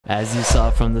As you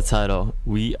saw from the title,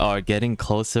 we are getting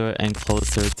closer and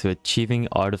closer to achieving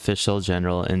artificial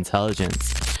general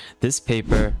intelligence. This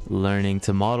paper, Learning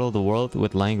to Model the World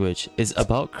with Language, is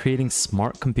about creating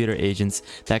smart computer agents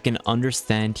that can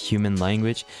understand human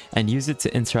language and use it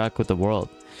to interact with the world.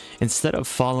 Instead of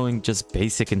following just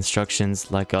basic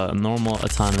instructions like a normal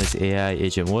autonomous AI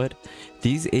agent would,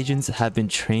 these agents have been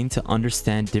trained to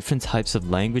understand different types of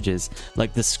languages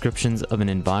like descriptions of an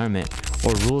environment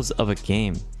or rules of a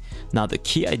game. Now, the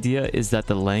key idea is that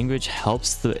the language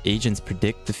helps the agents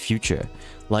predict the future,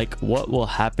 like what will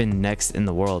happen next in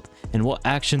the world and what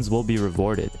actions will be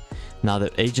rewarded. Now,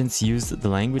 the agents use the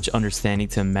language understanding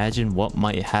to imagine what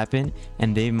might happen,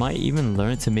 and they might even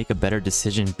learn to make a better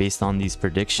decision based on these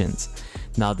predictions.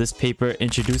 Now, this paper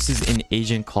introduces an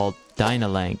agent called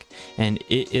Dynalang, and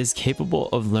it is capable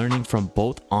of learning from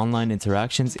both online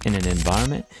interactions in an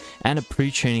environment and a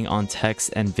pre-training on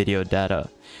text and video data.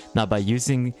 Now, by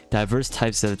using diverse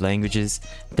types of languages,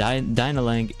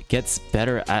 Dynalang gets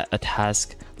better at a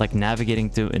task like navigating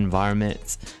through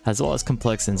environments as well as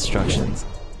complex instructions.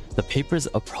 The paper's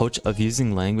approach of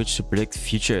using language to predict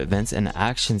future events and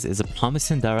actions is a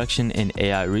promising direction in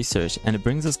AI research, and it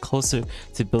brings us closer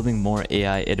to building more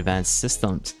AI advanced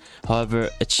systems. However,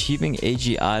 achieving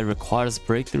AGI requires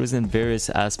breakthroughs in various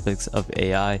aspects of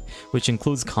AI, which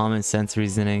includes common sense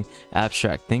reasoning,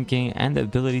 abstract thinking, and the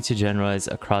ability to generalize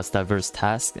across diverse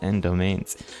tasks and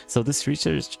domains. So this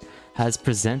research has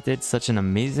presented such an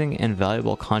amazing and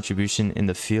valuable contribution in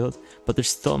the field, but there's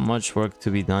still much work to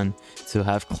be done to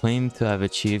have claimed to have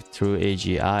achieved through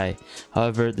AGI.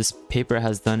 However, this paper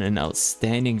has done an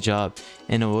outstanding job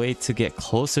in a way to get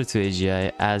closer to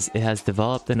AGI, as it has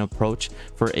developed an approach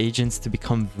for agents to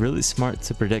become really smart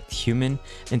to predict human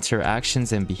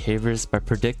interactions and behaviors by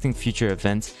predicting future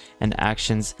events and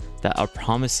actions that are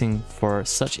promising for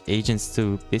such agents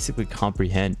to basically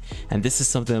comprehend. And this is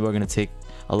something that we're going to take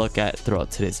a look at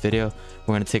throughout today's video.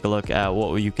 We're going to take a look at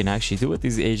what you can actually do with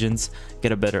these agents,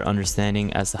 get a better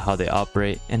understanding as to how they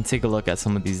operate, and take a look at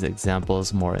some of these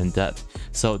examples more in depth.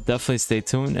 So definitely stay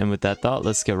tuned, and with that thought,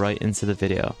 let's get right into the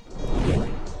video.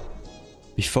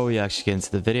 Before we actually get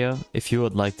into the video, if you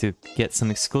would like to get some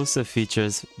exclusive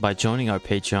features by joining our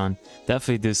Patreon,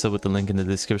 definitely do so with the link in the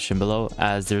description below,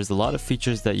 as there's a lot of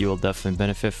features that you will definitely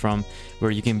benefit from,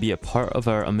 where you can be a part of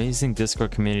our amazing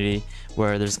Discord community,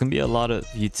 where there's going to be a lot of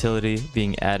utility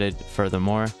being added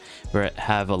furthermore, where it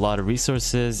have a lot of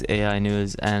resources, AI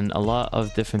news, and a lot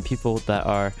of different people that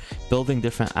are building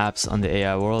different apps on the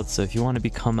AI world. So if you want to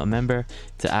become a member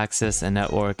to access a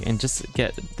network and just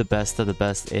get the best of the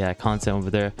best AI content over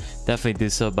there, definitely do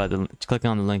so by clicking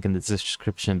on the link in the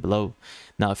description below.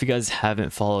 Now, if you guys haven't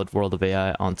followed World of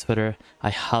AI on Twitter, I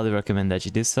highly recommend that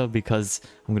you do so, because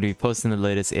I'm going to be posting the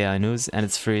latest AI news, and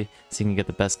it's free, so you can get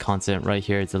the best content right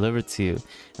here delivered to you.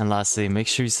 And lastly, make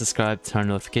sure you subscribe, turn on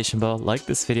the notification bell, like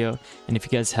this video, and if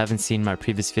you guys haven't seen my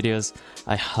previous videos,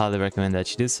 I highly recommend that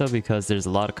you do so, because there's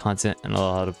a lot of content and a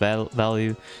lot of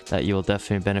value that you will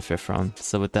definitely benefit from.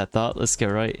 So with that thought, let's get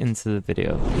right into the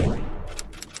video.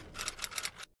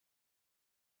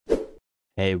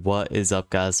 Hey, what is up,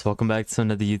 guys? Welcome back to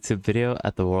another YouTube video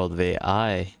at the World of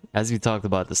AI. As we talked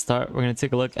about at the start, we're going to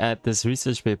take a look at this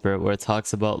research paper where it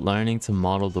talks about learning to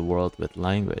model the world with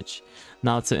language.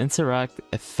 Now, to interact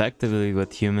effectively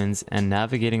with humans and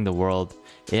navigating the world,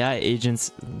 AI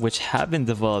agents, which have been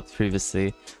developed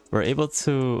previously, were able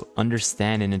to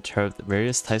understand and interpret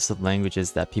various types of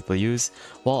languages that people use,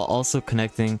 while also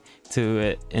connecting to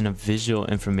it in a visual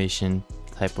information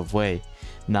type of way.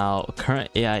 Now, current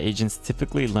AI agents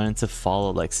typically learn to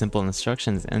follow like simple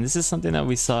instructions, and this is something that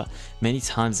we saw many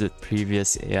times with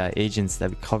previous AI agents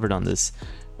that we covered on this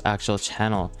actual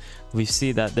channel. We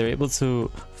see that they're able to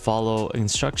follow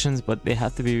instructions, but they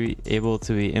have to be able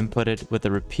to be inputted with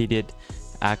a repeated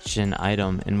action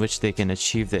item in which they can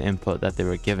achieve the input that they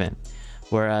were given.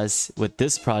 Whereas with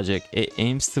this project, it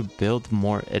aims to build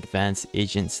more advanced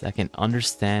agents that can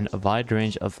understand a wide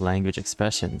range of language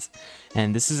expressions,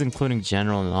 and this is including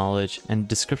general knowledge and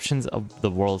descriptions of the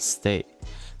world state.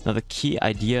 Now, the key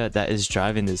idea that is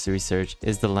driving this research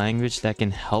is the language that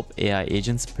can help AI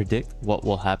agents predict what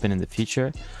will happen in the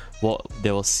future, what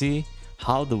they will see,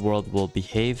 how the world will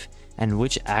behave, and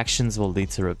which actions will lead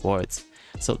to rewards.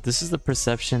 So this is the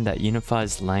perception that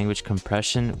unifies language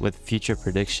compression with future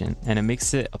prediction, and it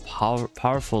makes it a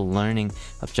powerful learning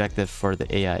objective for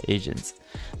the AI agents.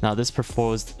 Now, this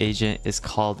proposed agent is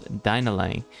called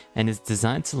Dynalang, and is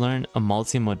designed to learn a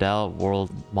multimodal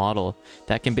world model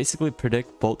that can basically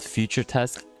predict both future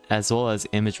tasks as well as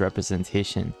image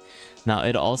representation. Now,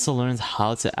 it also learns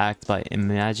how to act by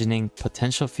imagining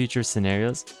potential future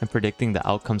scenarios and predicting the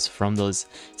outcomes from those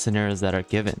scenarios that are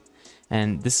given.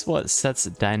 And this is what sets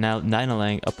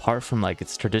Dynalang apart from like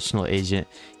its traditional agent,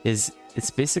 is its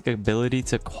basic ability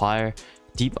to acquire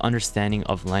deep understanding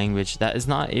of language that is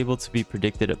not able to be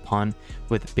predicted upon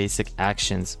with basic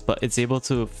actions, but it's able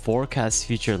to forecast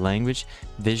future language,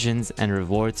 visions, and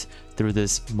rewards through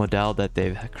this model that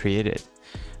they've created.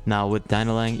 Now with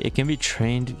Dynalang, it can be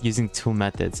trained using two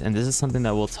methods, and this is something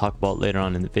that we'll talk about later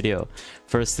on in the video.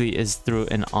 Firstly is through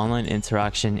an online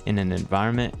interaction in an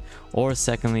environment, or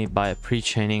secondly by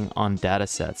pre-training on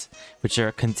datasets, which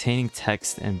are containing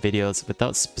text and videos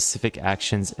without specific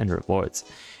actions and rewards.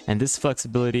 And this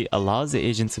flexibility allows the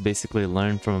agent to basically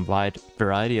learn from a wide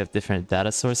variety of different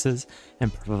data sources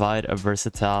and provide a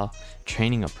versatile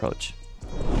training approach.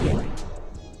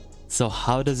 So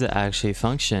how does it actually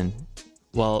function?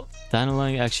 Well,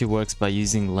 Dynalang actually works by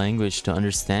using language to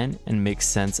understand and make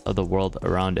sense of the world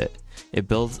around it. It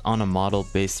builds on a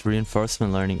model-based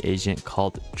reinforcement learning agent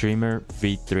called Dreamer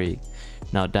v3.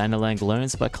 Now, Dynalang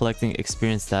learns by collecting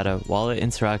experience data while it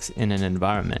interacts in an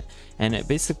environment, and it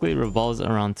basically revolves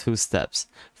around two steps.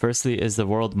 Firstly is the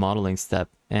world modeling step,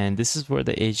 and this is where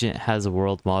the agent has a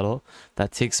world model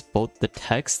that takes both the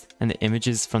text and the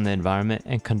images from the environment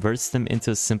and converts them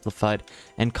into a simplified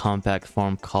and compact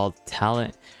form called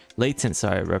latent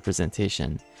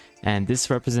representation. And this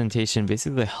representation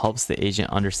basically helps the agent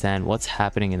understand what's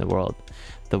happening in the world.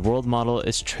 The world model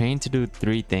is trained to do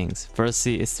three things.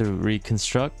 Firstly is to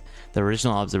reconstruct the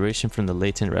original observation from the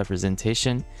latent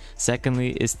representation.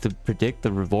 Secondly is to predict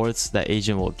the rewards that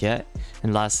agent will get.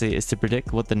 And lastly is to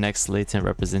predict what the next latent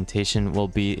representation will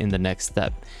be in the next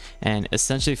step. And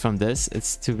essentially from this,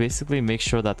 it's to basically make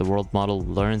sure that the world model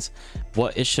learns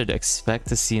what it should expect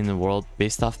to see in the world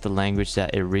based off the language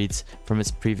that it reads from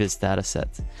its previous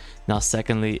dataset. Now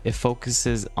secondly, it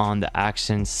focuses on the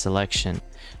action selection.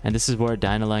 And this is where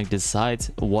Dynalang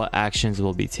decides what actions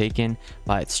will be taken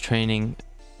by its training.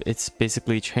 It's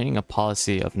basically training a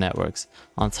policy of networks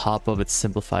on top of its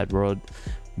simplified world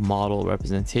model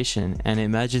representation, and it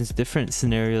imagines different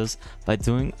scenarios by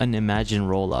doing an imagine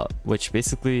rollout, which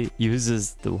basically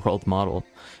uses the world model,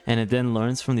 and it then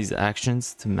learns from these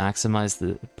actions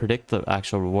to predict the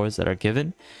actual rewards that are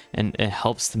given, and it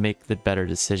helps to make the better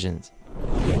decisions.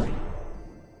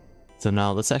 So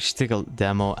now let's actually take a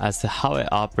demo as to how it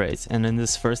operates. And in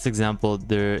this first example,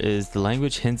 there is the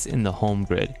language hints in the home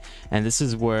grid. And this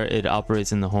is where it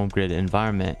operates in the home grid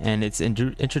environment. And it's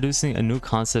introducing a new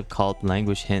concept called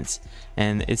language hints.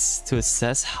 And it's to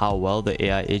assess how well the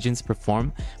AI agents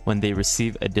perform when they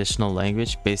receive additional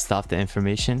language based off the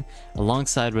information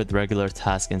alongside with regular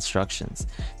task instructions.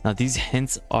 Now these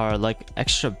hints are like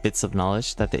extra bits of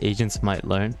knowledge that the agents might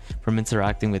learn from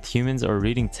interacting with humans or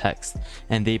reading text,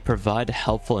 and they provide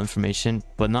helpful information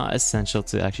but not essential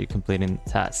to actually completing the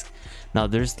task. Now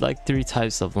there's like three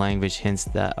types of language hints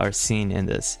that are seen in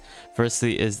this.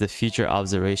 Firstly is the future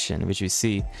observation, which we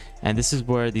see, and this is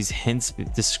where these hints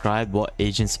describe what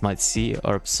agents might see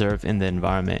or observe in the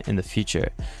environment in the future.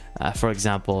 For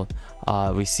example,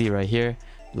 we see right here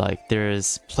like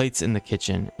there's plates in the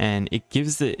kitchen, and it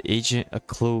gives the agent a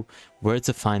clue where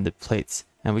to find the plates.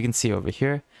 And we can see over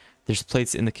here there's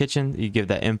plates in the kitchen. You give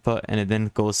that input and it then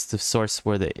goes to source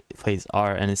where the plates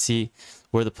are, and it see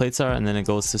where the plates are, and then it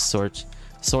goes to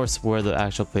source where the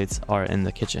actual plates are in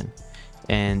the kitchen.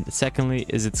 And secondly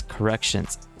is its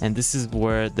corrections, and this is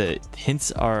where the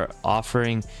hints are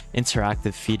offering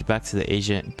interactive feedback to the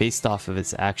agent based off of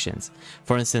its actions.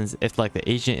 For instance, if like the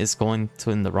agent is going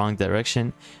in the wrong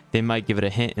direction, they might give it a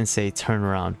hint and say turn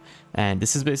around, and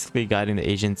this is basically guiding the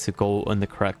agent to go on the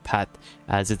correct path,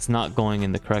 as it's not going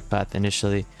in the correct path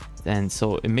initially, and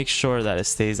so it makes sure that it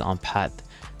stays on path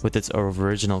with its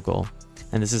original goal.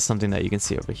 And this is something that you can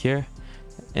see over here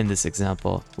in this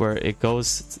example, where it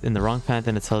goes in the wrong path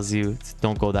and it tells you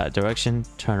don't go that direction,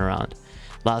 turn around.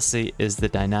 Lastly is the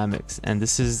dynamics, and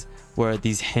this is where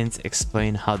these hints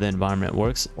explain how the environment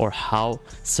works or how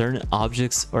certain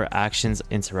objects or actions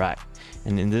interact.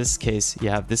 And in this case, you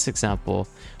have this example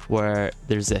where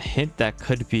there's a hint that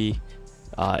could be,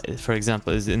 for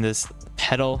example, is in this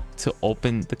pedal to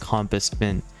open the compost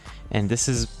bin. And this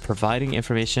is providing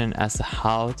information as to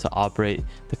how to operate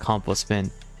the compost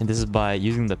bin. And this is by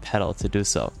using the pedal to do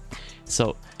so.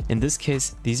 So in this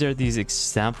case, these are these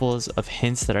examples of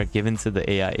hints that are given to the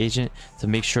AI agent to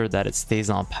make sure that it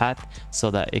stays on path so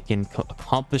that it can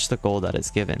accomplish the goal that is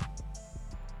given.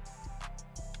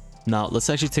 Now let's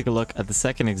actually take a look at the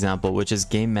second example, which is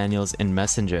game manuals in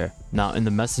Messenger. Now in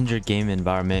the Messenger game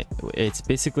environment, it's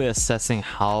basically assessing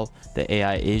how the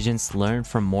AI agents learn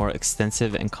from more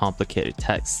extensive and complicated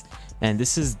text. And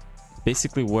this is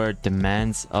basically where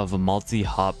demands of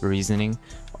multi-hop reasoning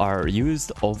are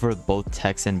used over both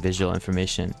text and visual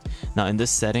information. Now in this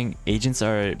setting, agents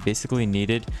are basically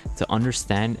needed to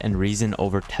understand and reason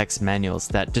over text manuals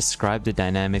that describe the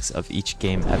dynamics of each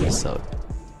game episode.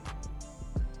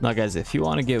 Now guys, if you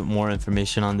want to get more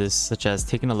information on this, such as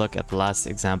taking a look at the last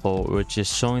example, which is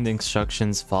showing the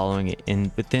instructions following it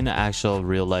within an actual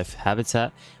real life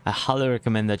habitat, I highly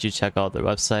recommend that you check out their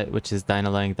website, which is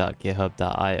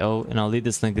dynalang.github.io, and I'll leave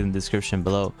this link in the description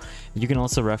below. You can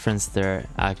also reference their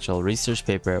actual research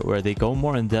paper where they go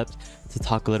more in depth to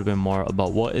talk a little bit more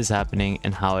about what is happening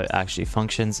and how it actually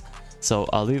functions. So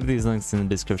I'll leave these links in the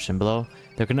description below.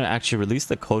 They're going to actually release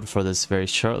the code for this very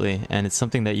shortly, and it's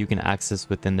something that you can access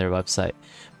within their website.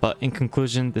 But in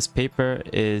conclusion, this paper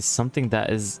is something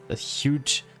that is a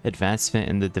huge advancement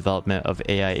in the development of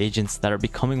AI agents that are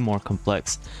becoming more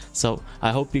complex. So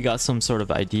I hope you got some sort of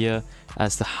idea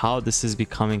as to how this is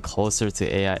becoming closer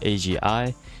to AI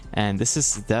AGI, and this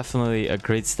is definitely a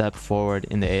great step forward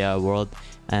in the AI world,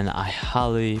 and I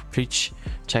highly preach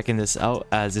checking this out,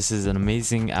 as this is an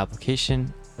amazing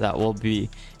application that will be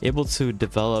able to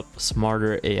develop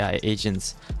smarter AI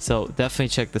agents. So definitely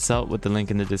check this out with the link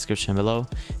in the description below.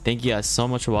 Thank you guys so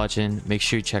much for watching. Make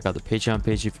sure you check out the Patreon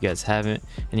page if you guys haven't,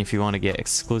 and if you want to get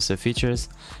exclusive features,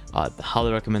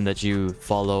 highly recommend that you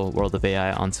follow World of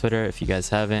AI on Twitter if you guys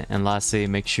haven't. And lastly,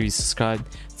 make sure you subscribe,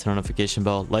 turn on notification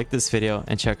bell, like this video,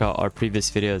 and check out our previous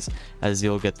videos, as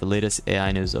you'll get the latest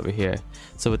AI news over here.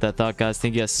 So with that thought guys,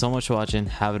 thank you guys so much for watching.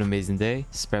 Have an amazing day,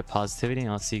 spread positivity,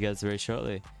 and I'll see you guys very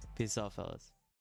shortly. Peace out fellas.